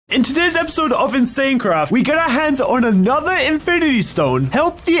In today's episode of InsaneCraft, we get our hands on another Infinity Stone,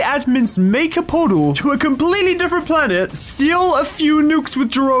 help the admins make a portal to a completely different planet, steal a few nukes with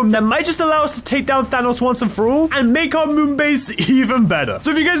Jerome that might just allow us to take down Thanos once and for all, and make our moon base even better.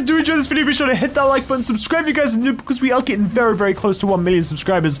 So if you guys do enjoy this video, be sure to hit that like button, subscribe if you guys are new, because we are getting very, very close to 1 million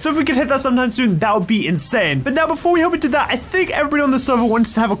subscribers. So if we could hit that sometime soon, that would be insane. But now, before we hop into that, I think everybody on the server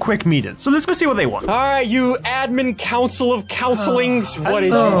wants to have a quick meeting. So let's go see what they want. All right, you admin council of counselings, what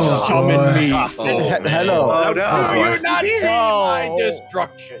did you summon me for? Hello. Oh, no. You're not seeing my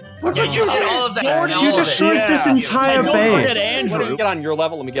destruction. Look what you did. All of that. You destroyed this entire base. Let me get on your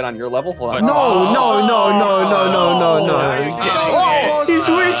level. Let me get on your level. Hold on. No. Oh, he's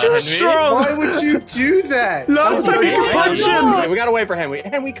way too strong. Why would you do that? Last time you could punch him. We gotta wait for Henwy.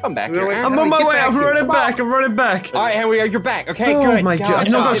 Henwy, come back here. I'm on my way. I'm running back. I'm running back. All right, Henwy, you're back. Okay, good. Oh my god.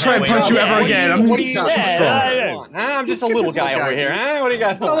 I'm not gonna try and punch you ever again. I'm too strong. I'm just a little guy over here. What do you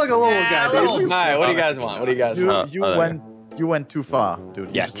guys want? I look a little guy, dude. All right, what do you guys want? What do you guys want? You went too far,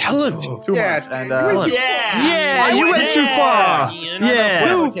 dude. Yeah, tell him. Too much. And You went too far.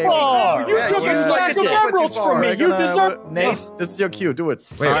 Yeah. Too far. You took a stack of emeralds from me. You deserve. Nate, this is your cue. Do it.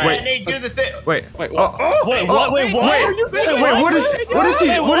 Wait. Nate, do the thing. Wait. What? Wait, what is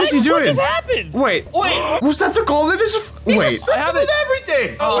he doing? What just happened? Wait. Was that the goal? Wait. I have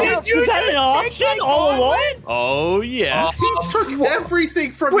everything. Was that an option all along? Oh yeah. He took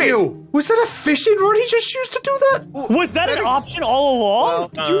everything from you. Was that a fishing rod he just used to do that? Was that an option all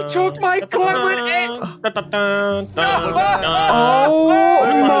along? You took my gauntlet. Oh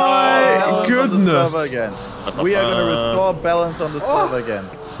my goodness. We are gonna restore balance on the server again.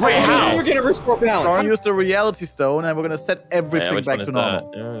 Wait, how? You're gonna restore balance. We're gonna use the reality stone and we're gonna set everything back to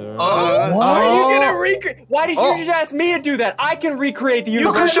normal. Why are you gonna recreate? Why did you just ask me to do that? I can recreate the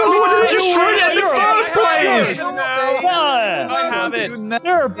universe. Because you're the one who destroyed it in the first place.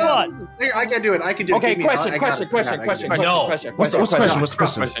 You're a butt. I can do it. I can do it. Okay, Give me- question. I got it. What's the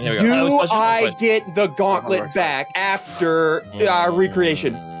question? Do I get the gauntlet back after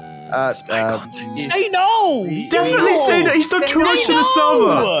recreation? Say no! Definitely say no. He's done too much to the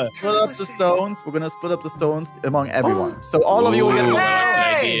server. Split up the stones. We're gonna split up the stones among everyone. So all of you will get a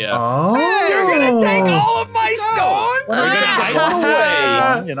Oh. You're gonna take all of my stones? We're gonna hide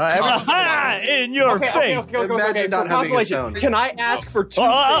away. You know, everyone. In your face. Imagine not having a stone. Can I ask for two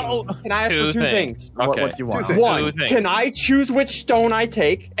things? Can I ask for two things? What do you want? One, can I choose which stone I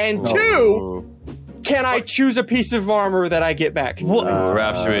take? And two, can I choose a piece of armor that I get back? I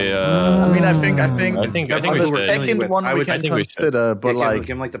mean, I think we the should. second one we can consider, but give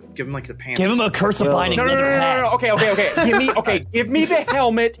him like the pants. Give him a curse of binding. No. Okay. Give me the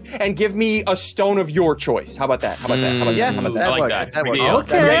helmet and give me a stone of your choice. How about that? Yeah, I like that. That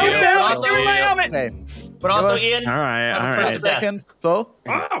works. Okay. But also, Ian. All right. Second, so.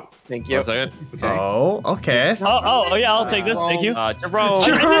 Thank you. Oh, okay. Oh, yeah, I'll take this. Thank you. Jerome.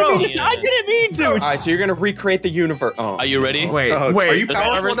 I didn't mean to. All right, so you're gonna recreate the universe. Oh. Are you ready? Wait. Are you The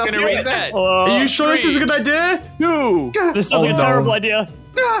powerful server's enough to gonna do reset. that? Are you sure this is a good idea? This sounds like a terrible idea.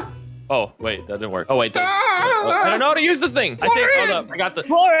 Oh wait, that didn't work. Oh wait, I don't know how to use this thing. I think. Hold up, I got the.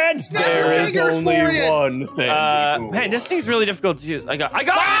 Florence. There is only one thing. Man, this thing's really difficult to use. I got. Put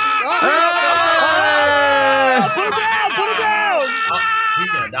him down.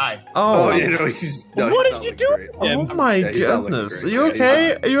 He's gonna die. Oh, you know he's. What did you do? Oh my goodness. Are you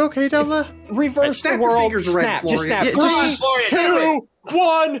okay? Are you okay down there? Reverse the world. Snap. Just snap. Yeah, just- 3, 2,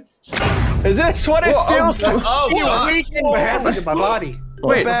 1. Is this what it feels to Oh, be God. weakened? What happened to my body?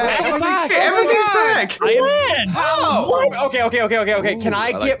 Wait. Everything's back. Okay. Can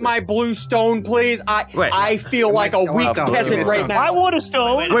I get my blue stone, please? I feel like a weak peasant right now. I want a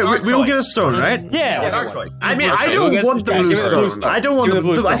stone. Wait, we will get a stone, right? Yeah. Our choice. I mean, I don't want the blue stone. I don't want the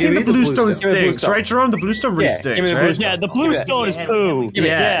blue stone. I think the blue stone stinks, right, Jerome? The blue stone really stinks, right? Yeah, the blue stone is poo.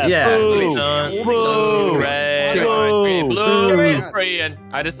 Yeah. Boo. Red. Boo. Blue is free, and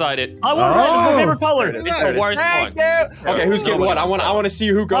I decided. I want red. It's my favorite color. It's the worst one. Okay, who's getting what? I want to see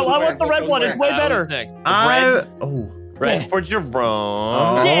who goes. I want the red one. It's way better. Next. Red for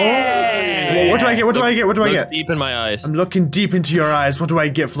Jerome. Yeah. What do I get? What do I get? Deep in my eyes. I'm looking deep into your eyes. What do I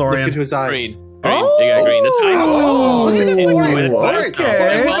get, Florian? Look into his eyes. Green. They got green. The title. What's it for?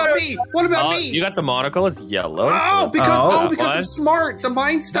 Okay. What about me? What about me? You got the monocle. It's yellow. Because I'm smart. The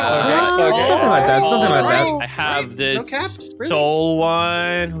mind stone. Something like that. I have this soul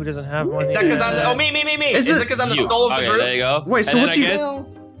one. Who doesn't have one? Is that because I'm the, me. Is it because I'm the soul of the group? There you go. Wait, so what you?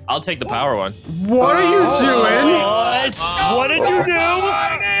 I'll take the power one. What are you doing? What did you do?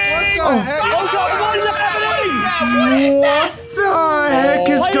 What the heck? Oh God, what is happening? What the heck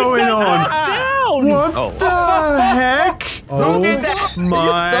is going on? Down. What the heck? Who did that?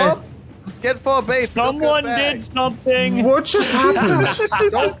 my. Stop. I'm scared for a base. Someone did something. What just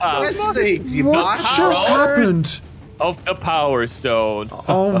happened? Don't press things, you What bot. just happened? Of the Power Stone.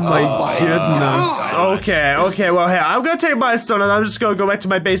 Oh my goodness. Okay, well, hey, I'm gonna take my stone and I'm just gonna go back to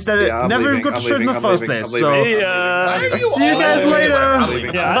my base that Yeah, never even got destroyed in the first place. So, I'll see you guys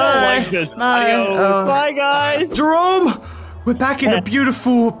later. Yeah, I don't like this. Adios. Bye, guys. Jerome! We're back in a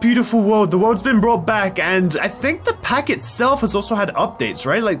beautiful, beautiful world. The world's been brought back, and I think the pack itself has also had updates,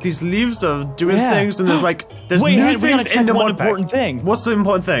 right? Like these leaves are doing things, and there's Wait, new we things gotta in the check one mod pack. important thing. What's the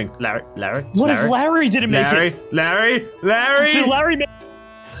important thing? Larry? What if Larry didn't make it? Larry? Did Larry make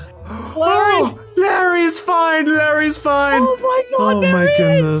Oh, Larry's fine. Larry's fine. Oh my God, Oh my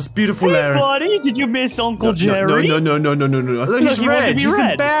goodness, beautiful Hey, Larry. buddy, did you miss Uncle Jerry? No. Look, he's he wanted to red. be He's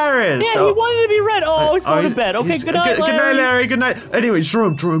red. embarrassed. Yeah, he wanted to be red. Oh, he's going to bed. Okay, good night, Larry. Good night, Larry. Good night. Anyway,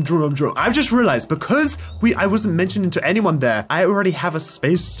 Jerome. I've just realized because I wasn't mentioning to anyone there, I already have a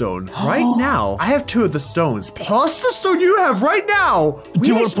space stone. Right now, I have 2 of the stones, plus the stone you have right now. Do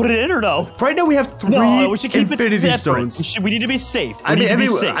you want to put it in or no? Right now, we have 3 No, we should keep infinity it stones. We need to be safe. I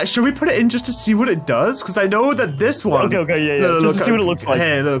mean, should we put it in just to see what it does? Because I know that this one. Okay, yeah. Just to see what it looks like.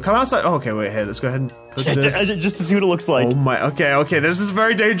 Hey, look, come outside. Oh, okay, wait, hey, let's go ahead and put this. Just to see what it looks like. Oh my, okay, this is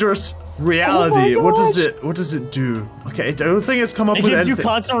very dangerous. Reality, Oh my what does it do? Okay, I don't think it's come up It with gives anything. you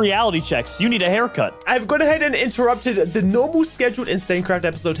constant reality checks. You need a haircut. I've gone ahead and interrupted the normal scheduled InsaneCraft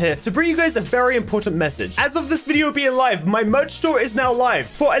episode here to bring you guys a very important message. As of this video being live, my merch store is now live.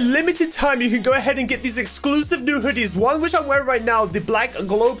 For a limited time, you can go ahead and get these exclusive new hoodies. One which I'm wearing right now, the black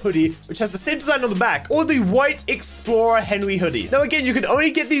globe hoodie, which has the same design on the back, or the white Explorer Henwy hoodie. Now again, you can only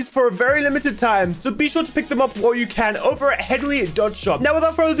get these for a very limited time, so be sure to pick them up while you can over at henwy.shop. Now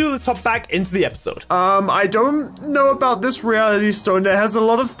without further ado, let's hop back into the episode. I don't know about this reality stone. It has a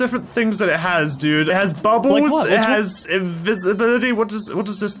lot of different things that it has, dude. It has bubbles. Like what? It has invisibility. What does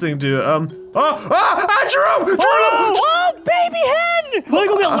this thing do? Jerome! Oh, baby hen! Let me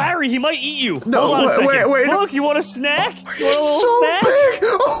go get Larry. He might eat you. No, Hold on a second. wait. Look, you want a snack? You want a So little snack? big!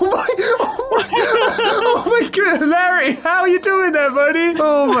 Oh my god, Larry, how are you doing there, buddy?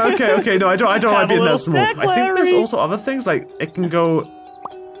 Oh my, okay, no, I don't like Have a being little that small. snack, I think there's Larry. also other things, like it can go.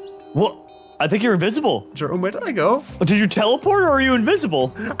 What? I think you're invisible. Jerome, where did I go? Did you teleport or are you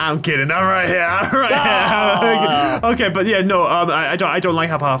invisible? I'm kidding. I'm right here. Okay, but yeah, no. I don't like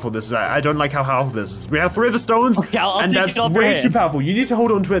how powerful this is. I don't like how powerful this is. We have 3 of the stones, Okay, I'll and take that's it off your way too hands. powerful. You need to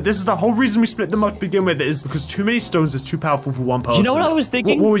hold on to it. This is the whole reason we split them up to begin with. Is because too many stones is too powerful for one person. You know what I was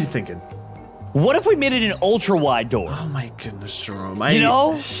thinking? What were you thinking? What if we made it an ultra wide door? Oh my goodness, Jerome. I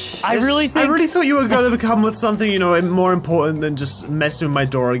really thought you were going to become with something, more important than just messing with my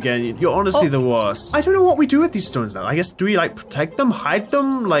door again. You're honestly the worst. I don't know what we do with these stones now. I guess, do we, protect them, hide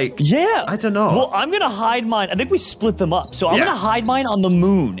them? Yeah. I don't know. Well, I'm going to hide mine. I think we split them up. So I'm going to hide mine on the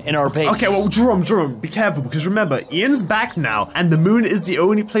moon in our base. Okay, well, Jerome, be careful, because remember, Ian's back now, and the moon is the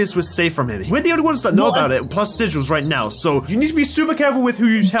only place we're safe from him. We're the only ones that know about it, plus Sigils right now. So you need to be super careful with who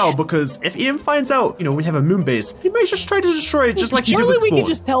you tell, because if Ian finds out, we have a moon base, he may just try to destroy it, just like you did with Spawn. Surely we could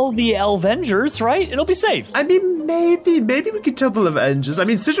just tell the Avengers, right? It'll be safe. I mean, maybe we could tell the Avengers. I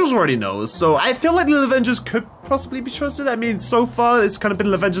mean, Sigils already knows, so I feel like the Avengers could possibly be trusted. I mean, so far, it's kind of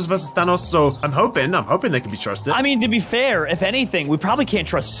been Avengers versus Thanos, so I'm hoping they can be trusted. I mean, to be fair, if anything, we probably can't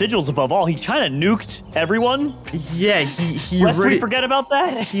trust Sigils above all. He kind of nuked everyone. Yeah, he Lest really... we forget about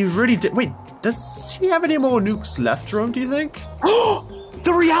that. He really did. Wait, does he have any more nukes left, Jerome, do you think?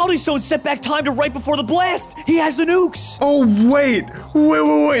 The reality stone set back time to right before the blast. He has the nukes. Oh, wait.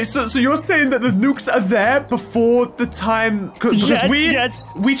 So you're saying that the nukes are there before the time? Because Yes.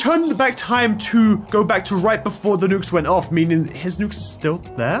 we turned back time to go back to right before the nukes went off, meaning his nukes are still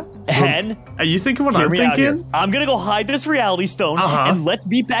there? Hen, are you thinking what hear I'm me out here. thinking? I'm gonna go hide this reality stone and let's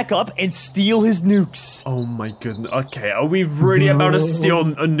beat back up and steal his nukes. Oh my goodness. Okay, are we really about to steal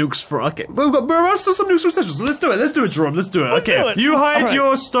a nukes for? Okay, we're still some nukes from Central, so let's do it, Jerome. Let's do it. Let's do it. You hide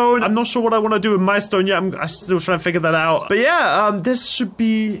your stone. I'm not sure what I want to do with my stone yet. I'm still trying to figure that out. But yeah, this should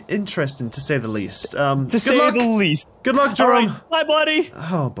be interesting to say the least. To say the least. Good luck, Jerome. All right. Bye, buddy.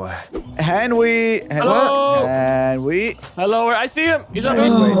 Oh boy. Henwy. Hello. Henwy. Hello, I see him. He's on me.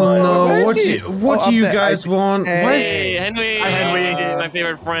 Oh no! What do you there. guys want? Hey, Henwy. Henwy, my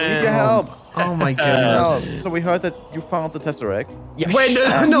favorite friend. Need your help. Oh my goodness. So we heard that you found the Tesseract. Yeah, Wait,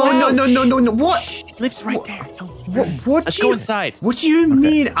 no! What? It lives right there. What? Let's go inside. What do you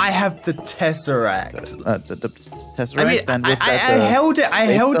mean? I have the Tesseract? The Tesseract. I mean, and with I that, held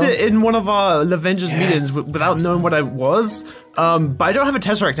it in one of our Avengers meetings without knowing what I was. But I don't have a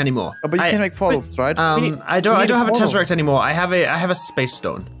Tesseract anymore. Oh, but you can make portals, right? I don't have a Tesseract anymore. I have a Space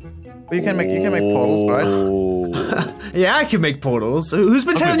Stone. You can make portals, right? Yeah, I can make portals. Who's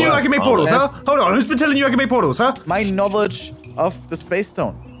been telling you I can make portals, huh? Hold on, who's been telling you I can make portals, huh? My knowledge of the space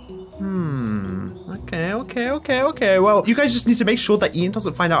stone. Okay. Well, you guys just need to make sure that Ian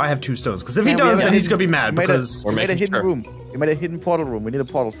doesn't find out I have 2 stones. Because if he does, then he's gonna be mad because we made a hidden room. We made a hidden portal room. We need a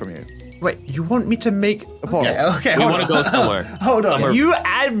portal from you. Wait, you want me to make a portal? Okay, we want to go somewhere. Hold on. You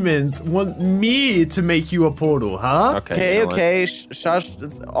admins want me to make you a portal, huh? Okay. Shush.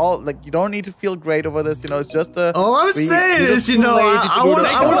 It's all like you don't need to feel great over this. You know, it's just a. All I'm saying is, you know, I want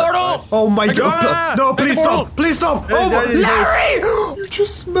portal. Oh my God! No, please stop! Please stop! Oh, Larry! You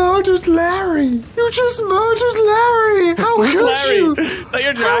just murdered Larry! You just murdered Larry! How could you? Is that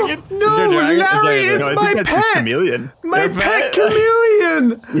your dragon? No, Larry is my pet. Chameleon. My pet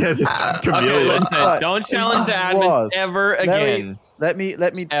chameleon. Yeah. Chameleon. Don't challenge the admins ever again. Let me.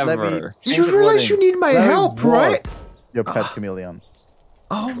 You realize you need my help, right? Your pet chameleon.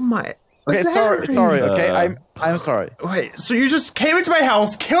 Oh my. Okay, sorry. Okay, I'm sorry. Wait, so you just came into my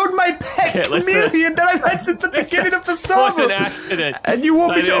house, killed my pet chameleon that I've had since the beginning of the server. It was an accident. And you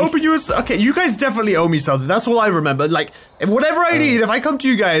want me to open you a... Okay, you guys definitely owe me something. That's all I remember. Like, if whatever I need, if I come to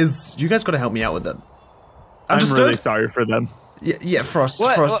you guys gotta help me out with them. Understood? I'm really sorry for them. Yeah, Frost.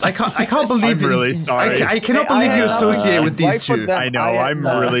 I can't believe I'm really sorry. I cannot believe you associate with these two. I know. I'm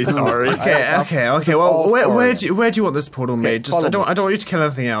really sorry. Okay. Well, where do you want this portal made? Just I don't want you to kill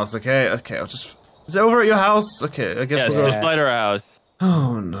anything else. Okay. I'll just. Is it over at your house? Okay. I guess we'll go. Just light our house.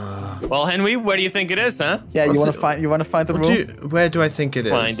 Oh no. Well, Henwy, where do you think it is, huh? Yeah, you want to find the room? Where do I think it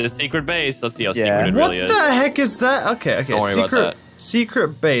is? Find the secret base. Let's see how secret it really is. What the heck is that? Okay. Don't worry about that.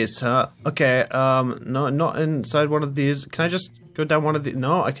 Secret base, huh? Okay, no, not inside one of these. Can I just go down one of these?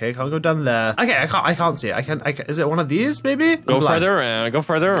 No, okay, can't go down there. Okay, I can't see it. Is it one of these, maybe? Go further around,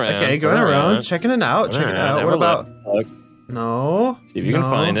 Okay, going around, checking it out, What about... No. See if you can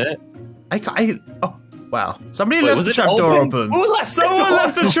find it. Oh, wow. Somebody left the trapdoor open. Someone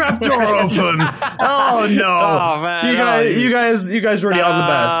left the trapdoor open. Oh no. Oh man. You guys really are the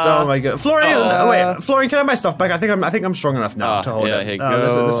best. Oh my God. Florian, Florian, can I have my stuff back? I think I'm strong enough now to hold it. Here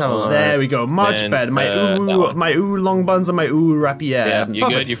Let's have a look. There we go. Much better. My long buns and my rappy. Yeah. You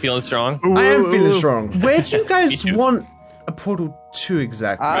good? You feeling strong? I am feeling strong. Where do you guys want a portal to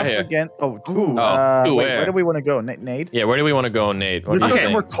exactly? Right here. Again. Where do we want to go, Nate? Yeah, where do we want to go, Nate?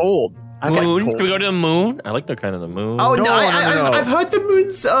 We're cold. Moon? Should we go to the moon? I like the kind of the moon. Oh no! I've heard the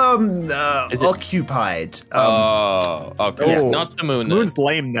moon's occupied. Okay. Yeah, not the moon. Then. Moon's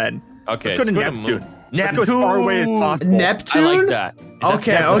lame then. Okay, let's go to Neptune. Let's go as far away as possible. Neptune? I like that.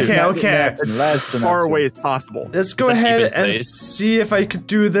 Okay. As far away as possible. Let's go ahead and see if I could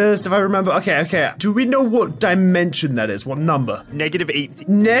do this. If I remember. Okay. Do we know what dimension that is? What number? -18.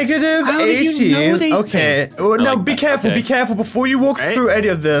 -18. Okay. Oh, now be careful. Be careful before you walk through any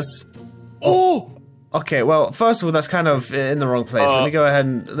of this. Oh. Okay, well, first of all, that's kind of in the wrong place. Let me go ahead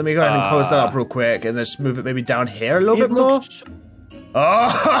and close that up real quick, and just move it maybe down here a little bit more. Oh,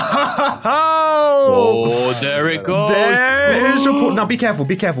 there it goes. There is your portal. Now be careful.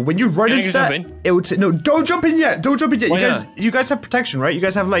 When you run into that, it would no, don't jump in yet. You guys have protection, right? You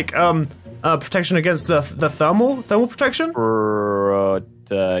guys have like protection against the thermal protection. Protection.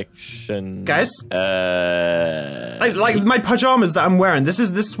 Guys? Like my pajamas that I'm wearing. This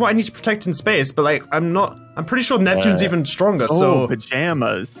is what I need to protect in space, but like I'm pretty sure Neptune's even stronger, so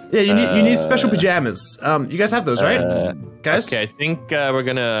pajamas. Yeah, you need special pajamas. You guys have those, right? Guys? Okay, I think we're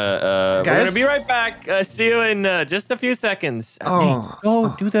gonna be right back. See you in just a few seconds.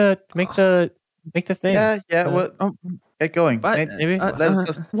 Go make the thing. Yeah, what? Get going. Maybe.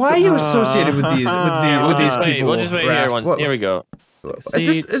 Why are you associated with these people? We'll just wait here. Here we go.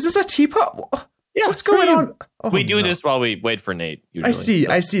 Is this a teapot? Yeah, what's going on? We do this while we wait for Nate. Usually.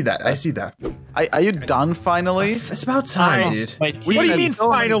 I see that. Are you done finally? It's about time, dude. What do you mean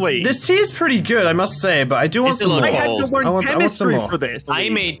finally? This tea is pretty good, I must say, but I do want some more. I had to learn chemistry for this. I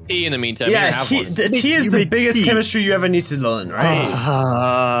made tea in the meantime. Yeah, the tea is the biggest chemistry you ever need to learn,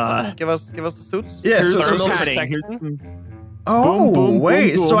 right? Give us the suits. Yeah,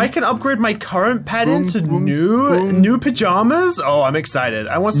 wait, so I can upgrade my current pad into new pajamas? Oh, I'm excited.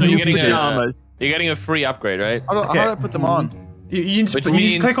 I want some new pajamas. You're getting a free upgrade, right? How do I put them on? You need to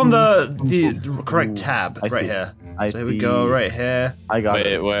click on the correct tab right here. There we go, right here. I got it.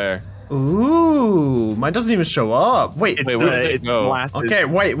 Wait, where? Ooh, mine doesn't even show up. Wait, where does it go? Okay,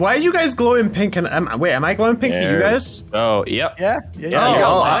 wait, why are you guys glowing pink? And am I glowing pink for you guys? Oh, yep. Yeah. You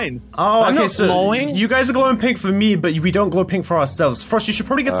got lines. Okay, so glowing? You guys are glowing pink for me, but we don't glow pink for ourselves. Frost, you should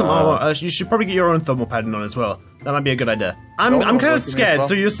probably get some armor. You should probably get your own thermal pattern on as well. That might be a good idea. I'm kind of scared.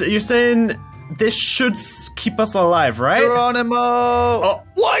 So you're saying this should keep us alive, right? Geronimo! Oh,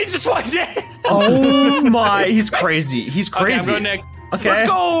 Why just watch it? oh my, he's crazy. He's crazy. Okay, I'm going next. Okay. Let's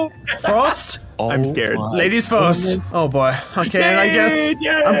go. Frost. I'm scared. Ladies first. Oh boy. Okay, and I guess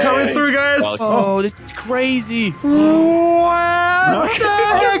I'm coming through, guys. Oh, this is crazy. What the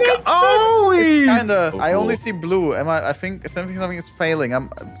heck are we? Kinda. I only see blue. I think something is failing.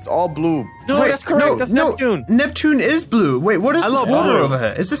 It's all blue. No, that's correct. That's Neptune. Neptune is blue. Wait, what is this water blue. over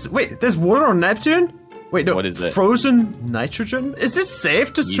here? Is this? Wait, there's water on Neptune? Wait, no. What is it? Frozen nitrogen? Is this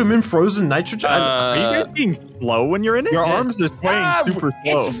safe to swim in frozen nitrogen? Are you guys being slow when you're in it? Your arms are swaying super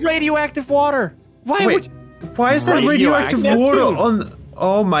slow. It's radioactive water. Why why is there radioactive water Neptune. on?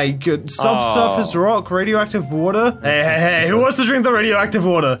 Oh my god! Subsurface rock, radioactive water. Hey! Who wants to drink the radioactive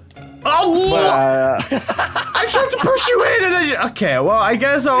water? Oh! I tried to push you in, and okay. Well, I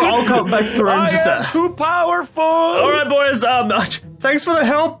guess I'll come back through and just. too powerful. All right, boys. Thanks for the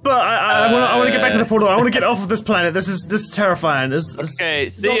help, but I want to get back to the portal. I want to get off of this planet. This is terrifying.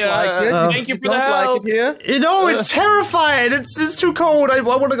 Okay, see ya. Like it? Thank you for Don't the help. like it here? No, it's terrifying. It's too cold. I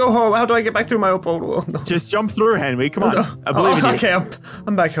want to go home. How do I get back through my own portal? No. Just jump through, Henwy. Come on. I believe in you. Okay,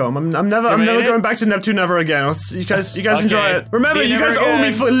 I'm back home. I'm never going back to Neptune ever again. You guys enjoy it. Remember, you guys owe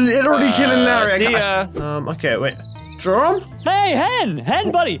me for literally killing Larry. See ya. Okay, wait. Jerome? Hey,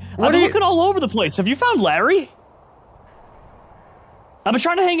 Hen, buddy. I've been looking all over the place. Have you found Larry? I've been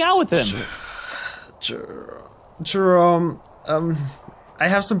trying to hang out with him. Jerome, I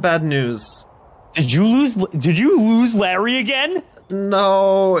have some bad news. Did you lose Larry again?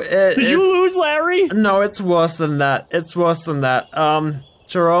 No, Did you lose Larry? No, it's worse than that. It's worse than that.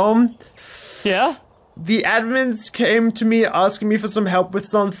 Jerome? Yeah? The admins came to me asking me for some help with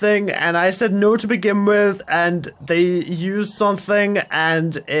something, and I said no to begin with, and they used something,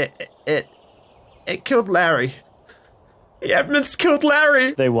 and it killed Larry. The admins killed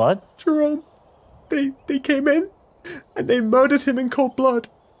Larry. They what? Jerome, they came in, and they murdered him in cold blood.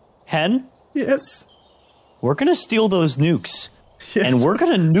 Hen? Yes. We're gonna steal those nukes. Yes. And we're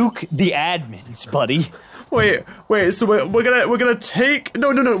gonna nuke the admins, buddy. Wait. So we're gonna take.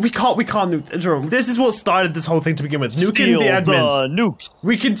 No. We can't nuke Jerome. This is what started this whole thing to begin with. Nuking the admins. The nukes.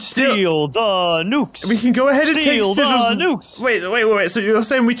 We can steal the nukes. We can go ahead and take Steal the Sigil's nukes. Wait. So you're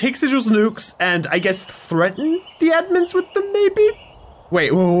saying we take Sigil's nukes and I guess threaten the admins with them, maybe?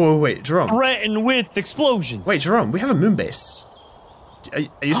 Wait, Jerome. Threaten with explosions. Wait, Jerome. We have a moon base. Are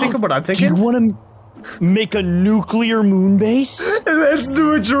you thinking what I'm thinking? Do you want to make a nuclear moon base? Let's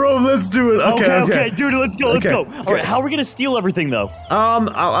do it, Jerome. Let's do it. Okay, dude, let's go. All right, how are we gonna steal everything though?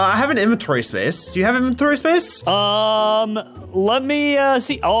 I have an inventory space. Do you have inventory space? Let me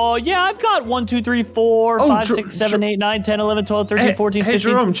see. Oh yeah, I've got 1, 2, 3, 4, 5, 6, 7, 8, 9, 10, 11, 12, 13, 14, 15,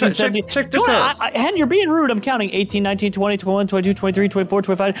 Jerome, 16, 17. check this out. Hen, you're being rude. I'm counting 18, 19, 20, 21, 22, 23, 24,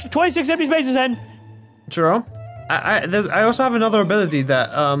 25, 26 empty spaces, Hen. Jerome? I also have another ability that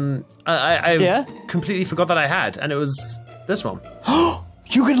I completely forgot that I had, and it was this one.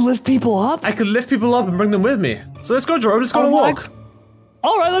 You can lift people up? I could lift people up and bring them with me. So let's go, Jerome. Let's go on a walk.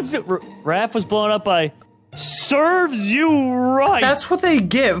 All right, let's do it. Raph was blown up by... Serves you right. That's what they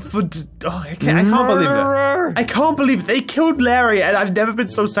get for... I can't believe it. I can't believe it. They killed Larry, and I've never been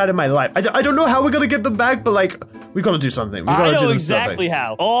so sad in my life. I don't know how we're gonna get them back, but like... We gotta do something. We gotta do exactly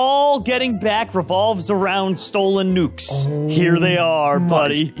how. All getting back revolves around stolen nukes. Here they are,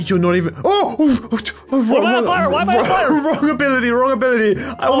 buddy. You're not even. Why am I on fire? Wrong ability.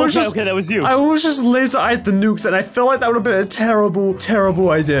 Okay, that was you. I almost just laser-eyed the nukes, and I feel like that would have been a terrible,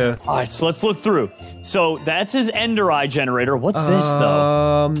 terrible idea. All right, so let's look through. So that's his Ender Eye generator. What's this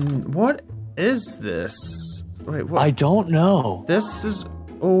though? What is this? Wait, what? I don't know. This is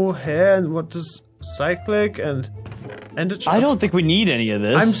here, and what does cyclic and I don't think we need any of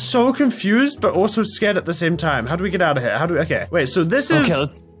this. I'm so confused, but also scared at the same time. How do we get out of here? Okay, wait, so this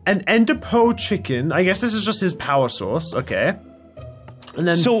is an Ender Pearl chicken. I guess this is just his power source. Okay. And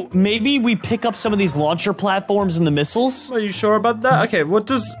then, so maybe we pick up some of these launcher platforms and the missiles? Are you sure about that? Okay, what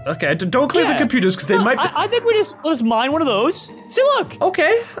does... Okay, don't clear the computers, because they might... I think let's mine one of those. See, look.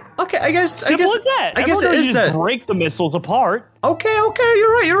 Okay, I guess... Simple as that. I guess it is that. Just break the missiles apart. Okay,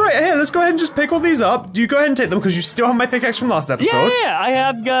 you're right. Hey, let's go ahead and just pick all these up. Do you go ahead and take them, because you still have my pickaxe from last episode. Yeah, I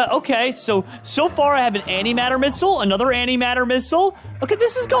have got... Okay, so far I have an antimatter missile, another antimatter missile. Okay,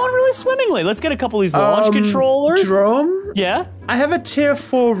 this is going really swimmingly. Let's get a couple of these launch controllers. Jerome? Yeah? I have a tier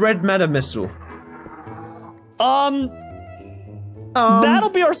 4 red matter missile. That'll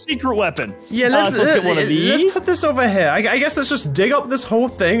be our secret weapon. Yeah, let's get one of these. Let's put this over here. I guess let's just dig up this whole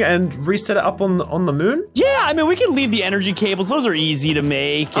thing and reset it up on the moon. Yeah, I mean, we can leave the energy cables. Those are easy to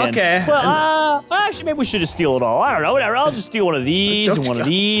make. And, okay. Well, actually, maybe we should just steal it all. I don't know. Whatever. I'll just steal one of these and one of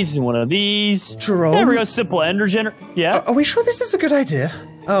these and one of these. Jerome? There we go. Simple ender generator. Yeah. Are we sure this is a good idea?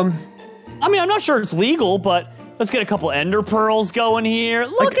 I mean, I'm not sure it's legal, but let's get a couple ender pearls going here.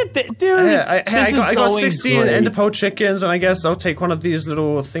 Look at this, dude. I got 16 ender pearl chickens, and I guess I'll take one of these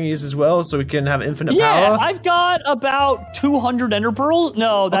little thingies as well, so we can have infinite power. Yeah, I've got about 200 ender pearls.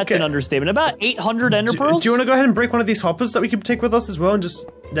 No, that's an understatement. About 800 ender pearls. Do you want to go ahead and break one of these hoppers that we can take with us as well, and just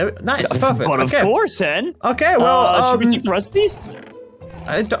nice, perfect. But of course, Hen. Okay, well, should we take the rest of these?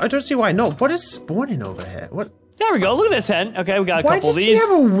 I don't see why not. What is spawning over here? What? There we go. Look at this, Hen. Okay, we got a Why couple of does these. he have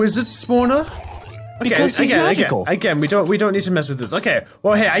a wizard spawner? Okay, because he's magical. Again, we don't need to mess with this. Okay,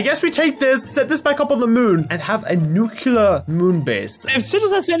 well, hey, I guess we take this, set this back up on the moon, and have a nuclear moon base. If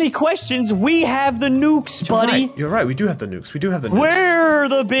Sigils has any questions, we have the nukes, buddy. You're right. We do have the nukes. We do have the nukes. We're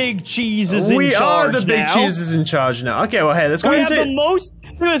the big cheeses in charge now. We are the big cheeses in charge now. Okay, well, hey, let's go into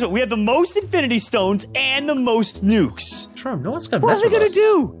we have the most infinity stones and the most nukes. Sure, no one's gonna mess with us. What are they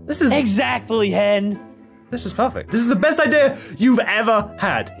gonna do? This is exactly, Hen. This is perfect. This is the best idea you've ever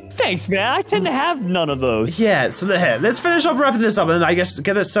had. Thanks, man. I tend to have none of those. Yeah, so here, let's finish up wrapping this up and I guess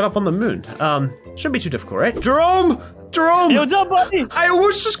get it set up on the moon. Shouldn't be too difficult, right? Jerome! Hey, what's up, buddy? I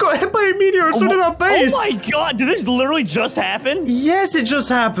almost just got hit by a meteor, so did our base. Oh my god, did this literally just happen? Yes, it just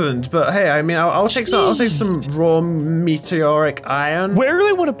happened. But hey, I mean, I'll take some raw meteoric iron. Where do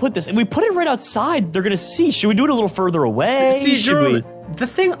we want to put this? If we put it right outside, they're gonna see. Should we do it a little further away? See, Jerome, the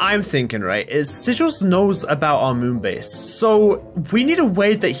thing I'm thinking, right, is Sigils knows about our moon base. So we need a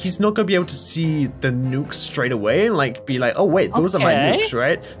way that he's not going to be able to see the nukes straight away and like be like, oh wait, those are my nukes,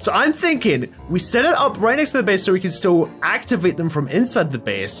 right? So I'm thinking we set it up right next to the base so we can still activate them from inside the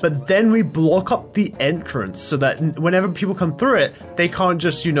base, but then we block up the entrance so that whenever people come through it, they can't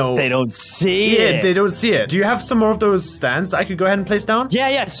just, you know... They don't see it. Yeah, they don't see it. Do you have some more of those stands that I could go ahead and place down?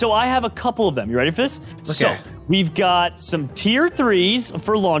 Yeah. So I have a couple of them. You ready for this? Okay. So we've got some tier 3s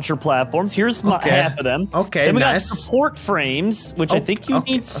for launcher platforms. Here's half of them. Okay, then we nice. got support frames, which I think you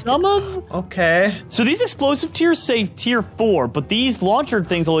need some of. Okay. So these explosive tiers say tier 4, but these launcher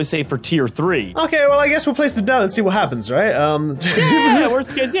things always say for tier 3. Okay, well, I guess we'll place them down and see what happens, right? Yeah,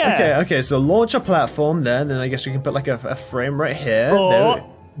 worst case, yeah. Okay, so launch a platform then I guess we can put like a frame right here.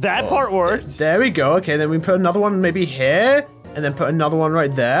 That part worked. There we go. Okay, then we put another one maybe here, and then put another one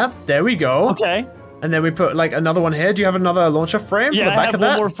right there. There we go. Okay. And then we put like another one here. Do you have another launcher frame for the back of that? I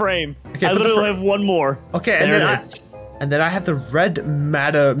have one more frame. Okay, I literally have one more. Okay, and then I have the red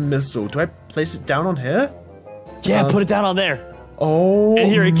matter missile. Do I place it down on here? Yeah, put it down on there. Oh, and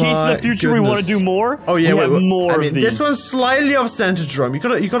here, in case in the future we want to do more, we have more of these. This one's slightly off center, Jerome. You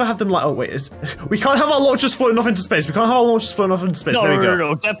gotta have them like. Oh wait, we can't have our launchers floating off into space. We can't have our launchers floating off into space.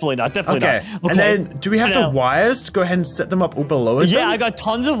 No, definitely not. Definitely not. Okay, and then do we have the wires to go ahead and set them up all below it? Yeah, I got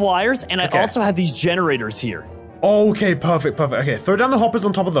tons of wires, and I also have these generators here. Okay, perfect. Okay, throw down the hoppers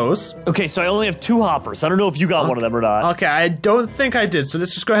on top of those. Okay, so I only have 2 hoppers. I don't know if you got one of them or not. Okay, I don't think I did. So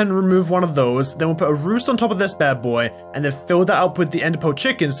let's just go ahead and remove one of those. Then we'll put a roost on top of this bad boy, and then fill that up with the enderpearl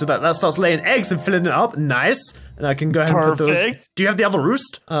chicken so that starts laying eggs and filling it up. Nice. And I can go ahead and put those. Do you have the other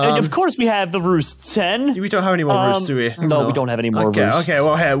roost? Of course we have the roosts, Hen. We don't have any more roosts, do we? No, we don't have any more roosts. Okay,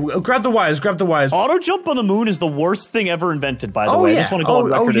 well, here, grab the wires. Auto jump on the moon is the worst thing ever invented, by the way. I just want to go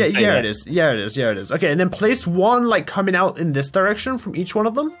on record and say that. Yeah, it is. Okay, and then place one like coming out in this direction from each one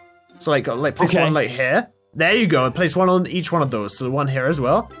of them. So like place one like here. There you go. And place one on each one of those. So one here as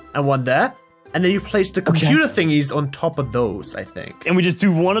well, and one there. And then you place the computer thingies on top of those, I think. And we just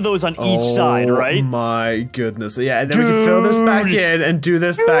do one of those on each side, right? Oh my goodness. Yeah, and then we can fill this back in and do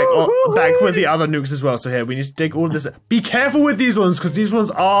this back with the other nukes as well. So here, we need to dig all this. Be careful with these ones, because these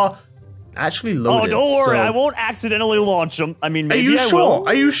ones are actually loaded. Oh, don't worry. I won't accidentally launch them. I mean, maybe I will.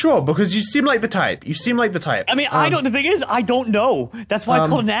 Are you sure? Because you seem like the type. I mean, the thing is, I don't know. That's why it's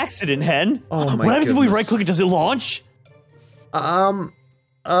called an accident, Hen. Oh my What happens if we right-click it? Does it launch?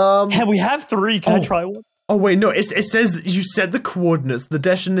 And we have 3. Can I try one? Oh wait, no. It says you set the coordinates, the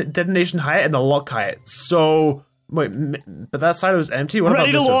detonation height, and the lock height. So wait, but that side was empty. What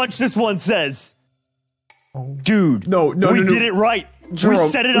ready about to this launch? This one says. Dude, no, we did it right. Jerome, we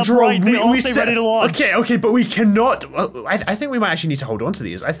set it up right. They all say ready to launch. Okay, but we cannot. I think we might actually need to hold on to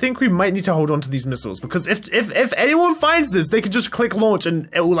these. I think we might need to hold on to these missiles because if anyone finds this, they could just click launch and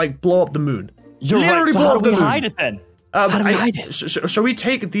it will like blow up the moon. You're right. So how do we hide it then? How do we hide it? Shall we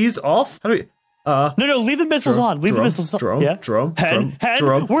take these off? How do we? No, leave the missiles on. Leave the missiles on. Jerome.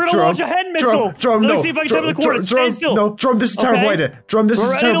 We're gonna launch a hen missile. Let me see if I can tell the coordinates. Stand still. No, Jerome, this is a terrible idea. Jerome, this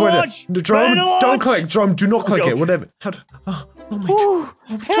is a terrible idea. Jerome, don't click. Jerome, do not click it. Whatever. Oh my god.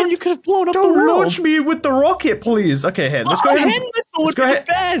 Hen, you could have blown up the world. Don't launch me with the rocket, please. Okay, here, let's go ahead. Let's go ahead.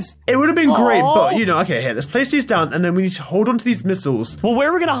 It would have been great, but you know, okay, here, let's place these down, and then we need to hold on to these missiles. Well, where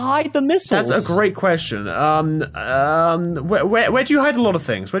are we gonna hide the missiles? That's a great question. Where do you hide a lot of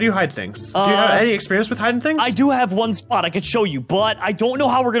things? Where do you hide things? Do you have any experience with hiding things? I do have one spot I could show you, but I don't know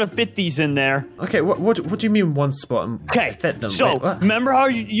how we're gonna fit these in there. Okay, what do you mean one spot? Okay, fit them. So remember how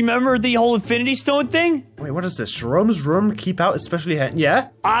you remember the whole Infinity Stone thing? Wait, what is this? Jerome's room, keep out, especially here. Yeah.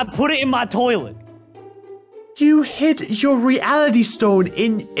 I put it in my toilet. You hid your reality stone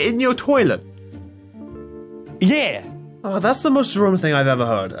in your toilet. Yeah. Oh, that's the most Jerome thing I've ever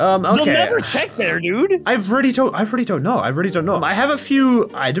heard. Okay. You'll never check there, dude. I really don't know. I have a few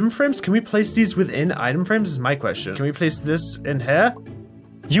item frames. Can we place these within item frames? Is my question. Can we place this in here?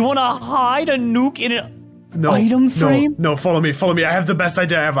 You want to hide a nuke in an item frame? No, follow me. I have the best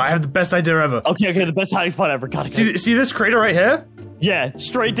idea ever. Okay, the best hiding spot ever. Got it. See this crater right here? Yeah,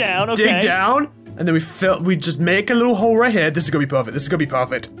 straight down. Okay. Dig down, and then we just make a little hole right here. This is gonna be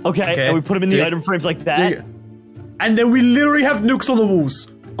perfect. Okay, and we put them in the item frames like that. And then we literally have nukes on the walls.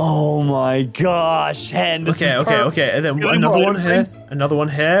 Oh my gosh, Hen, this is perfect. Okay, and then another one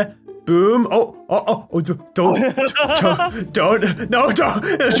here. Boom. Don't.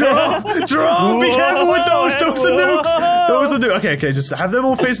 Jerome, be careful with those. Those are nukes. Okay, just have them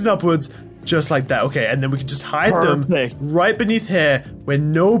all facing upwards. Just like that. Okay, and then we can just hide them right beneath here where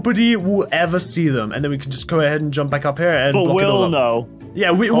nobody will ever see them. And then we can just go ahead and jump back up here and block it all up. Know. Yeah,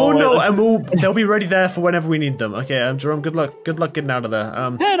 we'll know, and they'll be ready there for whenever we need them. Okay, Jerome, good luck getting out of there.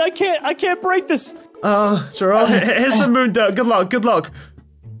 Hen, I can't break this. Jerome, here's some moon dirt. Good luck.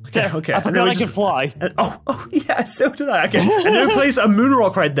 Okay. I forgot I can fly. Yeah, so did I. Okay, and then we place a moon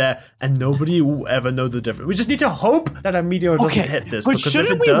rock right there, and nobody will ever know the difference. We just need to hope that a meteor doesn't hit this. But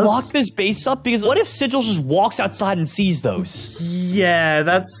shouldn't we lock this base up? Because what if Sigil just walks outside and sees those? Yeah,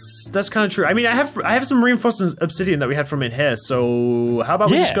 that's kind of true. I mean, I have some reinforced obsidian that we had from in here. So how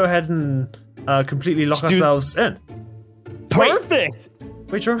about we just go ahead and completely lock ourselves in? Perfect.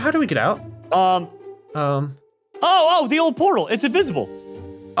 Wait, Jerome, how do we get out? The old portal. It's invisible.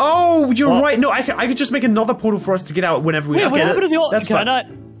 Oh, you're right. No, I could just make another portal for us to get out whenever we. Wait, what happened to the old? That's fine.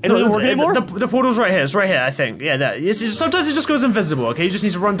 It doesn't work anymore? The portal's right here. It's right here, I think. Yeah, sometimes it just goes invisible, okay? You just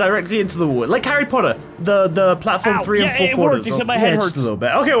need to run directly into the wall. Like Harry Potter, the platform 3 and 4 it quarters. Worked, except my head hurts. Just a little bit.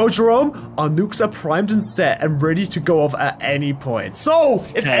 Okay, well, Jerome, our nukes are primed and set and ready to go off at any point. So,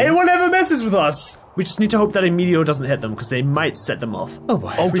 if anyone ever messes with us, we just need to hope that a meteor doesn't hit them, because they might set them off. Oh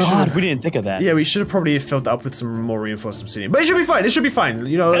boy. Oh god, we didn't think of that. Yeah, we should have probably filled that up with some more reinforced obsidian. But it should be fine.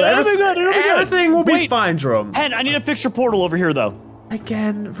 You know, everything will be fine, Jerome. Hen, I need to fix your portal over here, though.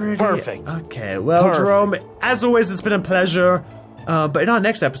 Again, really? Perfect. Okay, well, Jerome, as always, it's been a pleasure. But in our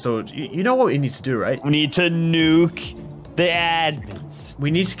next episode, you know what we need to do, right? We need to nuke the admins.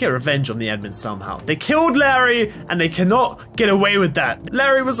 We need to get revenge on the admins somehow. They killed Larry, and they cannot get away with that.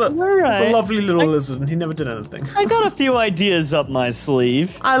 Larry was a lovely little lizard, and he never did anything. I got a few ideas up my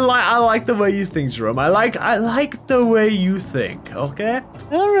sleeve. I like the way you think, Jerome. I like the way you think. Okay.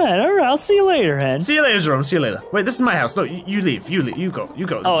 All right. I'll see you later, Hen. See you later, Jerome. See you later. Wait, this is my house. No, you leave. You go.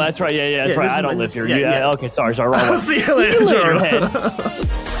 Oh, that's right. Yeah, that's right. I don't live here. Okay, sorry. I'll see you later, Jerome.